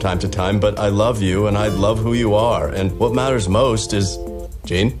distracted from time to time, but I love you and I love who you are. And what matters most is,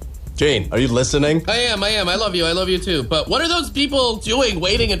 Gene? Gene, are you listening? I am. I love you. I love you too. But what are those people doing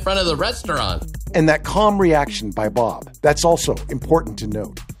waiting in front of the restaurant? And that calm reaction by Bob, that's also important to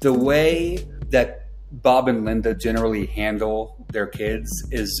note. The way that Bob and Linda generally handle their kids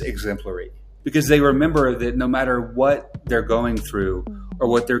is exemplary, because they remember that no matter what they're going through or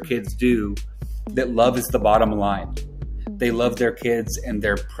what their kids do, that love is the bottom line. They love their kids, and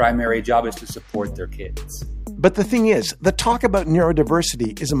their primary job is to support their kids. But the thing is, the talk about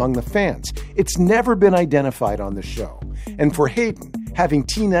neurodiversity is among the fans. It's never been identified on the show. And for Hayden, having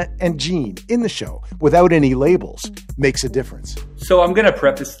Tina and Gene in the show without any labels makes a difference. So I'm going to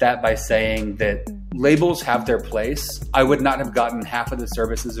preface that by saying that labels have their place. I would not have gotten half of the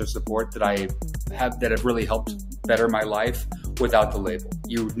services or support that I have that have really helped better my life without the label.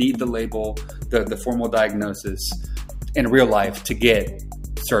 You need the label, the formal diagnosis in real life to get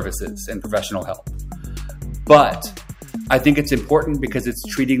services and professional help. But I think it's important because it's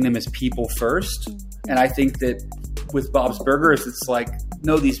treating them as people first. And I think that with Bob's Burgers, it's like,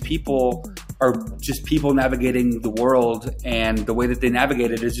 no, these people are just people navigating the world, and the way that they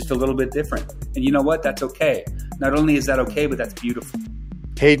navigate it is just a little bit different. And you know what? That's okay. Not only is that okay, but that's beautiful.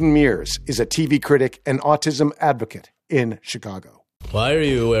 Hayden Mears is a TV critic and autism advocate in Chicago. Why are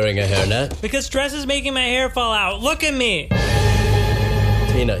you wearing a hairnet? Because stress is making my hair fall out. Look at me.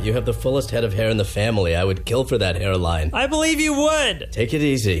 Tina, you have the fullest head of hair in the family. I would kill for that hairline. I believe you would. Take it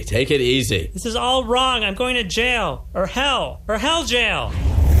easy. Take it easy. This is all wrong. I'm going to jail. Or hell jail.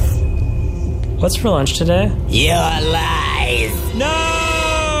 What's for lunch today? Your lies.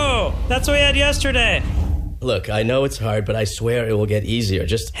 No! That's what we had yesterday. Look, I know it's hard, but I swear it will get easier.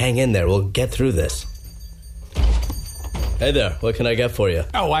 Just hang in there. We'll get through this. Hey there, what can I get for you?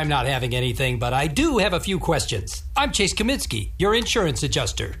 Oh, I'm not having anything, but I do have a few questions. I'm Chase Kaminsky, your insurance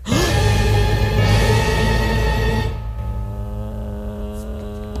adjuster.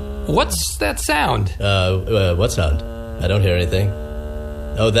 What's that sound? What sound? I don't hear anything.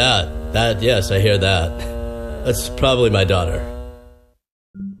 Oh, that, yes, I hear that. That's probably my daughter.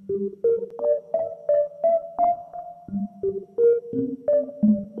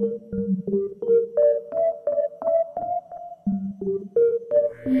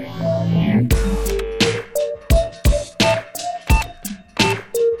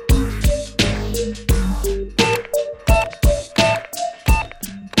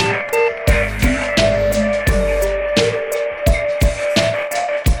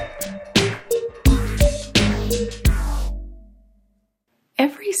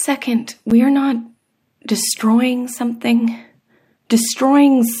 Every second, we are not destroying something,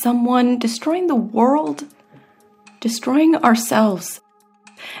 destroying someone, destroying the world, destroying ourselves.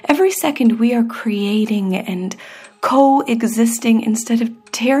 Every second, we are creating and coexisting instead of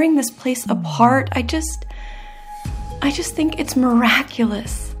tearing this place apart. I just think it's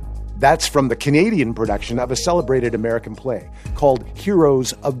miraculous. That's from the Canadian production of a celebrated American play called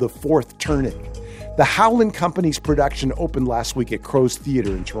Heroes of the Fourth Turning. The Howland Company's production opened last week at Crow's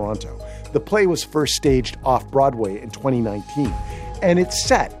Theatre in Toronto. The play was first staged off-Broadway in 2019, and it's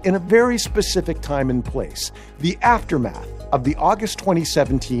set in a very specific time and place, the aftermath of the August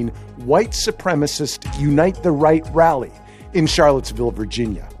 2017 white supremacist Unite the Right rally in Charlottesville,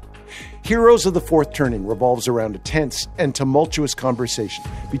 Virginia. Heroes of the Fourth Turning revolves around a tense and tumultuous conversation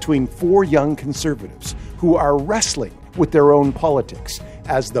between four young conservatives who are wrestling with their own politics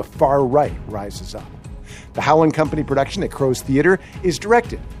as the far right rises up. The Howland Company production at Crow's Theatre is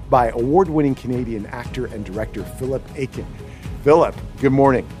directed by award-winning Canadian actor and director Philip Aiken. Philip, good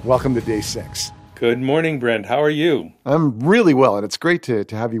morning. Welcome to Day 6. Good morning, Brent. How are you? I'm really well, and it's great to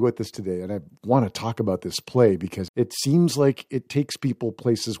have you with us today. And I want to talk about this play because it seems like it takes people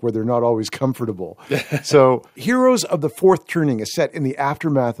places where they're not always comfortable. So, Heroes of the Fourth Turning is set in the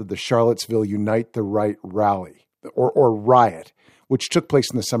aftermath of the Charlottesville Unite the Right rally, or riot, which took place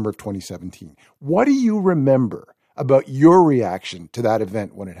in the summer of 2017. What do you remember about your reaction to that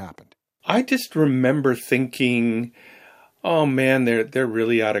event when it happened? I just remember thinking, oh man, they're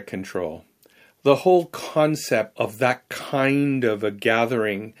really out of control. The whole concept of that kind of a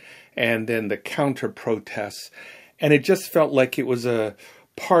gathering and then the counter protests. And it just felt like it was a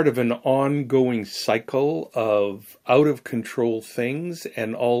part of an ongoing cycle of out of control things.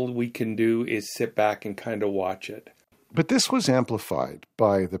 And all we can do is sit back and kind of watch it. But this was amplified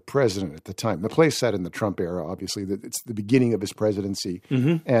by the president at the time. The play set in the Trump era, obviously. It's the beginning of his presidency.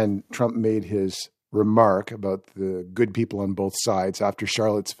 Mm-hmm. And Trump made his remark about the good people on both sides after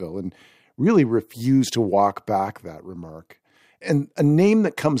Charlottesville and really refused to walk back that remark. And a name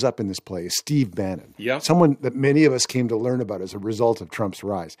that comes up in this play is Steve Bannon, someone that many of us came to learn about as a result of Trump's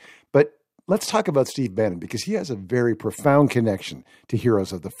rise. But Let's talk about Steve Bannon, because he has a very profound connection to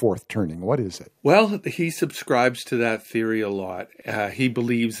Heroes of the Fourth Turning. What is it? Well, he subscribes to that theory a lot. He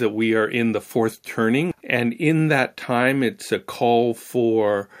believes that we are in the fourth turning, and in that time, it's a call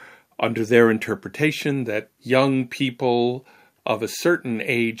for, under their interpretation, that young people of a certain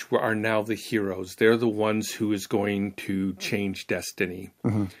age are now the heroes. They're the ones who is going to change destiny.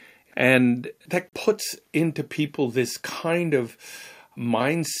 Mm-hmm. And that puts into people this kind of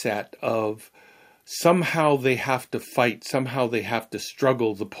mindset of somehow they have to fight, somehow they have to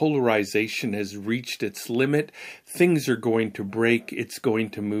struggle. The polarization has reached its limit. Things are going to break. It's going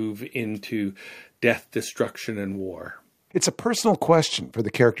to move into death, destruction, and war. It's a personal question for the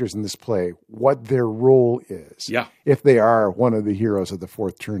characters in this play, what their role is. Yeah. If they are one of the heroes of the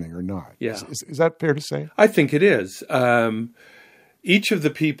Fourth Turning or not. Yeah. Is that fair to say? I think it is. Each of the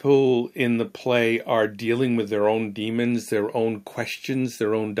people in the play are dealing with their own demons, their own questions,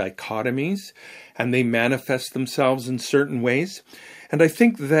 their own dichotomies, and they manifest themselves in certain ways. And I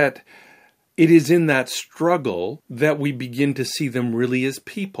think that it is in that struggle that we begin to see them really as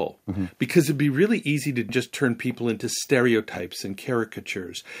people. Mm-hmm. Because it'd be really easy to just turn people into stereotypes and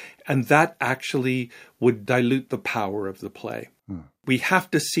caricatures. And that actually would dilute the power of the play. We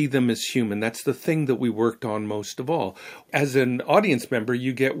have to see them as human. That's the thing that we worked on most of all. As an audience member,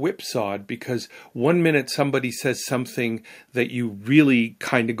 you get whipsawed because one minute somebody says something that you really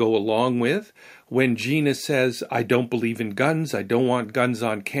kind of go along with. When Gina says, I don't believe in guns, I don't want guns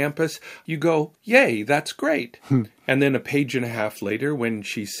on campus, you go, yay, that's great. And then a page and a half later, when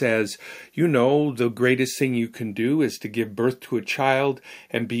she says, you know, the greatest thing you can do is to give birth to a child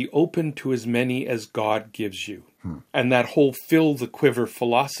and be open to as many as God gives you. And that whole fill the quiver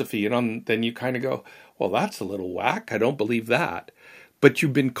philosophy, and then you kind of go, well, that's a little whack. I don't believe that. But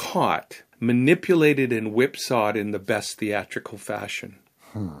you've been caught, manipulated, and whipsawed in the best theatrical fashion.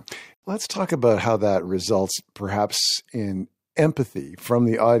 Let's talk about how that results perhaps in empathy from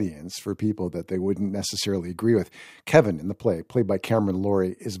the audience for people that they wouldn't necessarily agree with. Kevin in the play, played by Cameron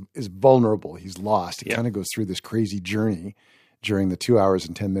Laurie, is vulnerable. He's lost. He kind of goes through this crazy journey during the 2 hours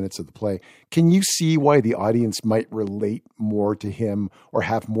and 10 minutes of the play. Can you see why the audience might relate more to him or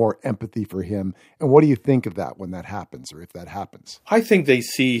have more empathy for him? And what do you think of that when that happens, or if that happens? I think they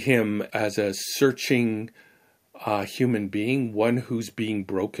see him as a searching human being, one who's being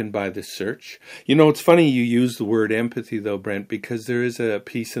broken by the search. You know, it's funny you use the word empathy, though, Brent, because there is a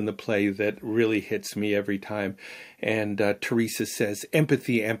piece in the play that really hits me every time. And Teresa says,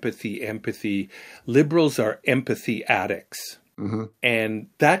 empathy, empathy, empathy. Liberals are empathy addicts. Mm-hmm. And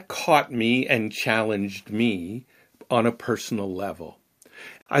that caught me and challenged me on a personal level.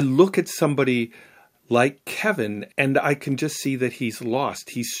 I look at somebody like Kevin, and I can just see that he's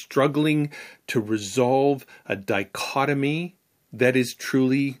lost. He's struggling to resolve a dichotomy that is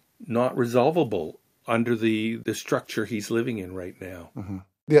truly not resolvable under the structure he's living in right now.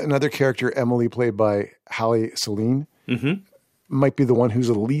 Mm-hmm. Another character, Emily, played by Hallie Celine, might be the one who's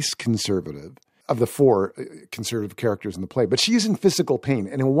the least conservative of the four conservative characters in the play. But she is in physical pain.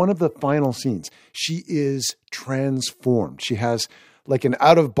 And in one of the final scenes, she is transformed. She has like an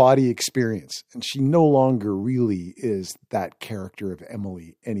out-of-body experience. And she no longer really is that character of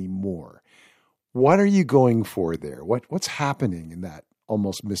Emily anymore. What are you going for there? What's happening in that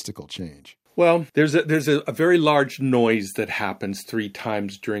almost mystical change? Well, there's a very large noise that happens 3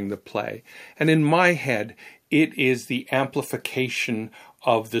 times during the play. And in my head, it is the amplification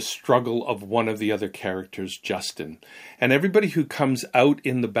of the struggle of one of the other characters, Justin. And everybody who comes out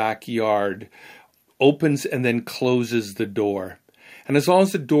in the backyard opens and then closes the door. And as long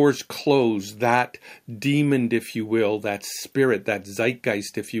as the door's closed, that demon, if you will, that spirit, that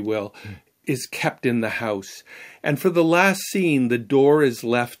zeitgeist, if you will, is kept in the house. And for the last scene, the door is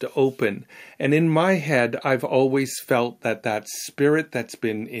left open. And in my head, I've always felt that that spirit that's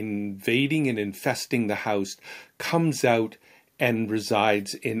been invading and infesting the house comes out and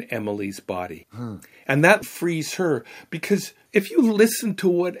resides in Emily's body. And that frees her, because if you listen to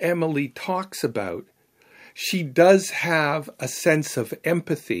what Emily talks about, she does have a sense of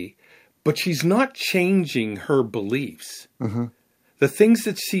empathy, but she's not changing her beliefs. Mm-hmm. The things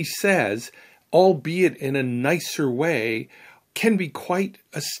that she says, albeit in a nicer way, can be quite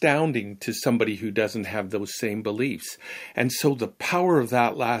astounding to somebody who doesn't have those same beliefs. And so the power of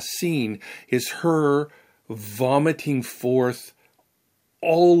that last scene is her vomiting forth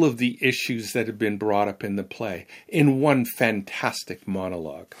all of the issues that have been brought up in the play in one fantastic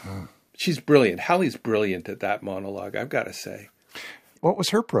monologue. She's brilliant. Hallie's brilliant at that monologue, I've got to say. What was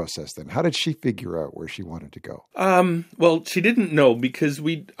her process then? How did she figure out where she wanted to go? Well, she didn't know because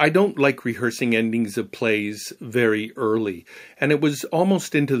I don't like rehearsing endings of plays very early. And it was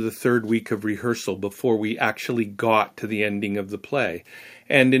almost into the third week of rehearsal before we actually got to the ending of the play.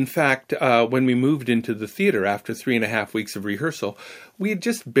 And in fact, when we moved into the theater after 3.5 weeks of rehearsal, we had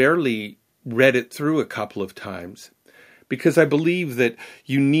just barely read it through a couple of times. Because I believe that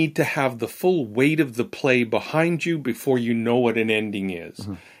you need to have the full weight of the play behind you before you know what an ending is.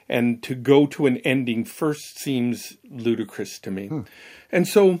 Mm-hmm. And to go to an ending first seems ludicrous to me. And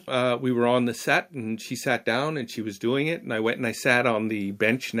so we were on the set, and she sat down, and she was doing it. And I went and I sat on the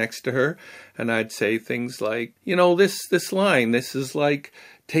bench next to her, and I'd say things like, this line, this is like,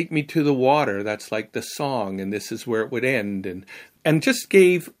 take me to the water. That's like the song, and this is where it would end. And just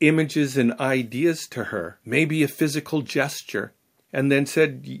gave images and ideas to her, maybe a physical gesture, and then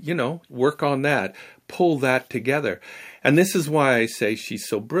said, work on that, pull that together. And this is why I say she's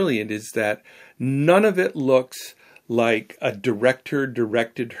so brilliant, is that none of it looks like a director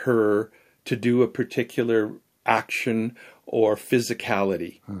directed her to do a particular action or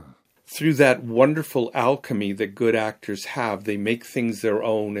physicality. Through that wonderful alchemy that good actors have, they make things their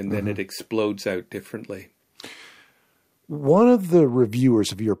own, and then it explodes out differently. One of the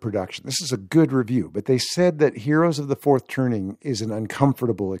reviewers of your production, this is a good review, but they said that Heroes of the Fourth Turning is an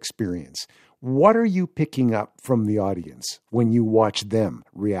uncomfortable experience. What are you picking up from the audience when you watch them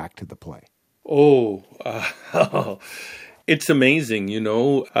react to the play? It's amazing,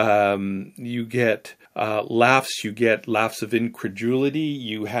 you get laughs, you get laughs of incredulity,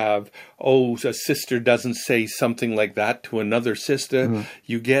 you have, a sister doesn't say something like that to another sister.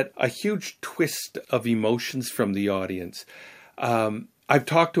 You get a huge twist of emotions from the audience. I've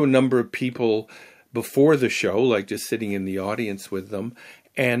talked to a number of people before the show, like just sitting in the audience with them,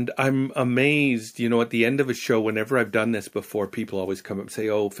 and I'm amazed, at the end of a show, whenever I've done this before, people always come up and say,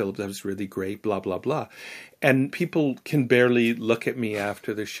 oh, Philip, that was really great, blah, blah, blah. And people can barely look at me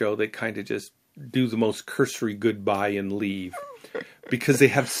after the show. They kind of just do the most cursory goodbye and leave because they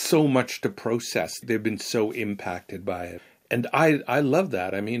have so much to process. They've been so impacted by it. And I love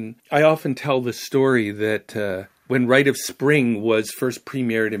that. I mean, I often tell the story that when Rite of Spring was first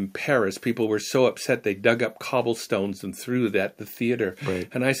premiered in Paris, people were so upset they dug up cobblestones and threw it at the theater. Right.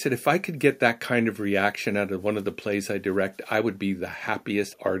 And I said, if I could get that kind of reaction out of one of the plays I direct, I would be the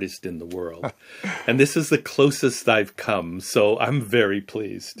happiest artist in the world. And this is the closest I've come, so I'm very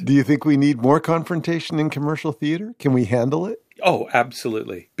pleased. Do you think we need more confrontation in commercial theater? Can we handle it? Oh,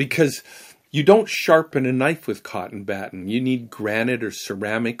 absolutely. Because you don't sharpen a knife with cotton batton. You need granite or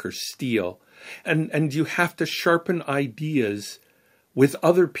ceramic or steel. And you have to sharpen ideas with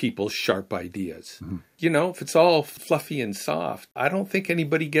other people's sharp ideas. If it's all fluffy and soft, I don't think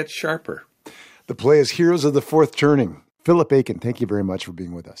anybody gets sharper. The play is Heroes of the Fourth Turning. Philip Aiken, thank you very much for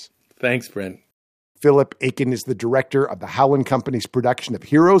being with us. Thanks, Brent. Philip Aiken is the director of the Howland Company's production of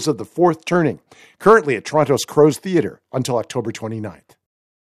Heroes of the Fourth Turning, currently at Toronto's Crows Theatre until October 29th.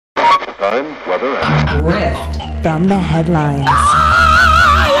 Time, weather, and Rift from the headlines.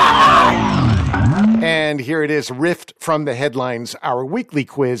 And here it is, Rift from the Headlines, our weekly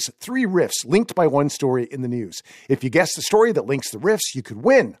quiz, 3 riffs linked by one story in the news. If you guess the story that links the riffs, you could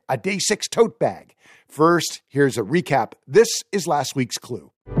win a Day 6 tote bag. First, here's a recap. This is last week's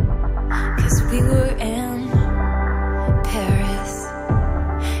clue. 'Cause we were in Paris.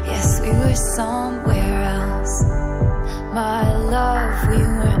 Yes, we were somewhere else. My love, we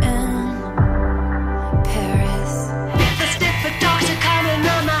were in Paris. The stiffer dogs are coming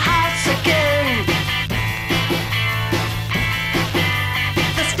on the house again.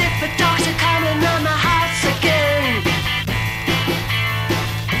 The stiffer dogs are coming on the house again.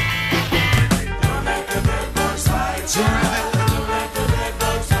 Don't let the bed bugs fight. Don't let the bed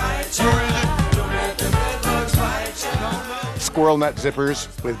bugs fight. Don't let the bed bugs fight. Squirrel Nut Zippers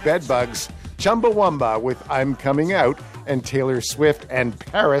with Bed Bugs, Chumbawamba with I'm Coming Out, and Taylor Swift and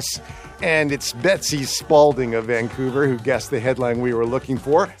Paris. And it's Betsy Spalding of Vancouver who guessed the headline we were looking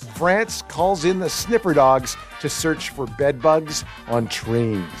for. France calls in the sniffer dogs to search for bed bugs on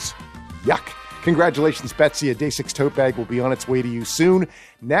trains. Yuck. Congratulations, Betsy. A Day 6 tote bag will be on its way to you soon.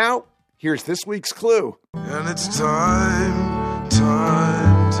 Now, here's this week's clue. And it's time.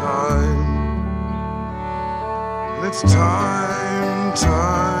 And it's time.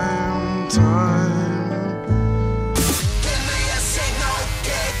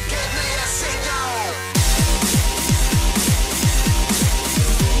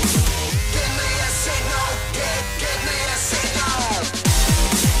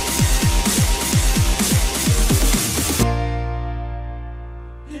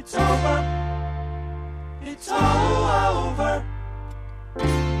 It's over. It's all over.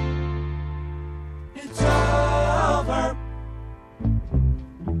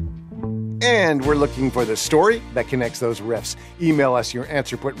 And we're looking for the story that connects those riffs. Email us your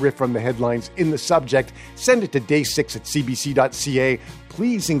answer, put riff from the headlines in the subject. Send it to day6@cbc.ca.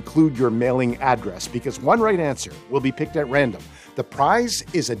 Please include your mailing address because one right answer will be picked at random. The prize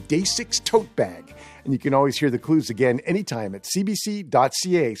is a Day 6 tote bag. And you can always hear the clues again anytime at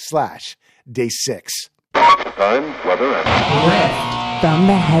cbc.ca/day6. Time, weather, and Riff from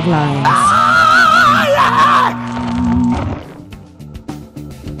the headlines.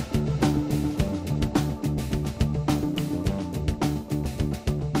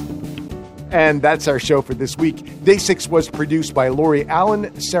 And that's our show for this week. Day 6 was produced by Lori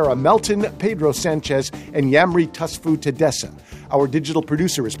Allen, Sarah Melton, Pedro Sanchez, and Yamri Tusfu Tedessa. Our digital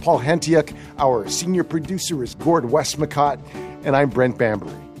producer is Paul Hantiuk. Our senior producer is Gord Westmacott. And I'm Brent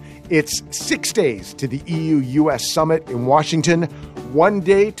Bambury. It's 6 days to the EU-US summit in Washington, 1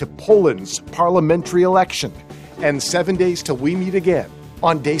 day to Poland's parliamentary election, and 7 days till we meet again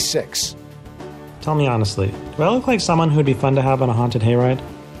on Day 6. Tell me honestly, do I look like someone who'd be fun to have on a haunted hayride?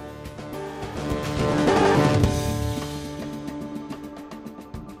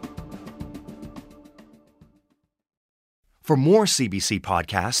 For more CBC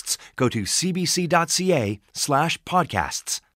podcasts, go to cbc.ca/podcasts.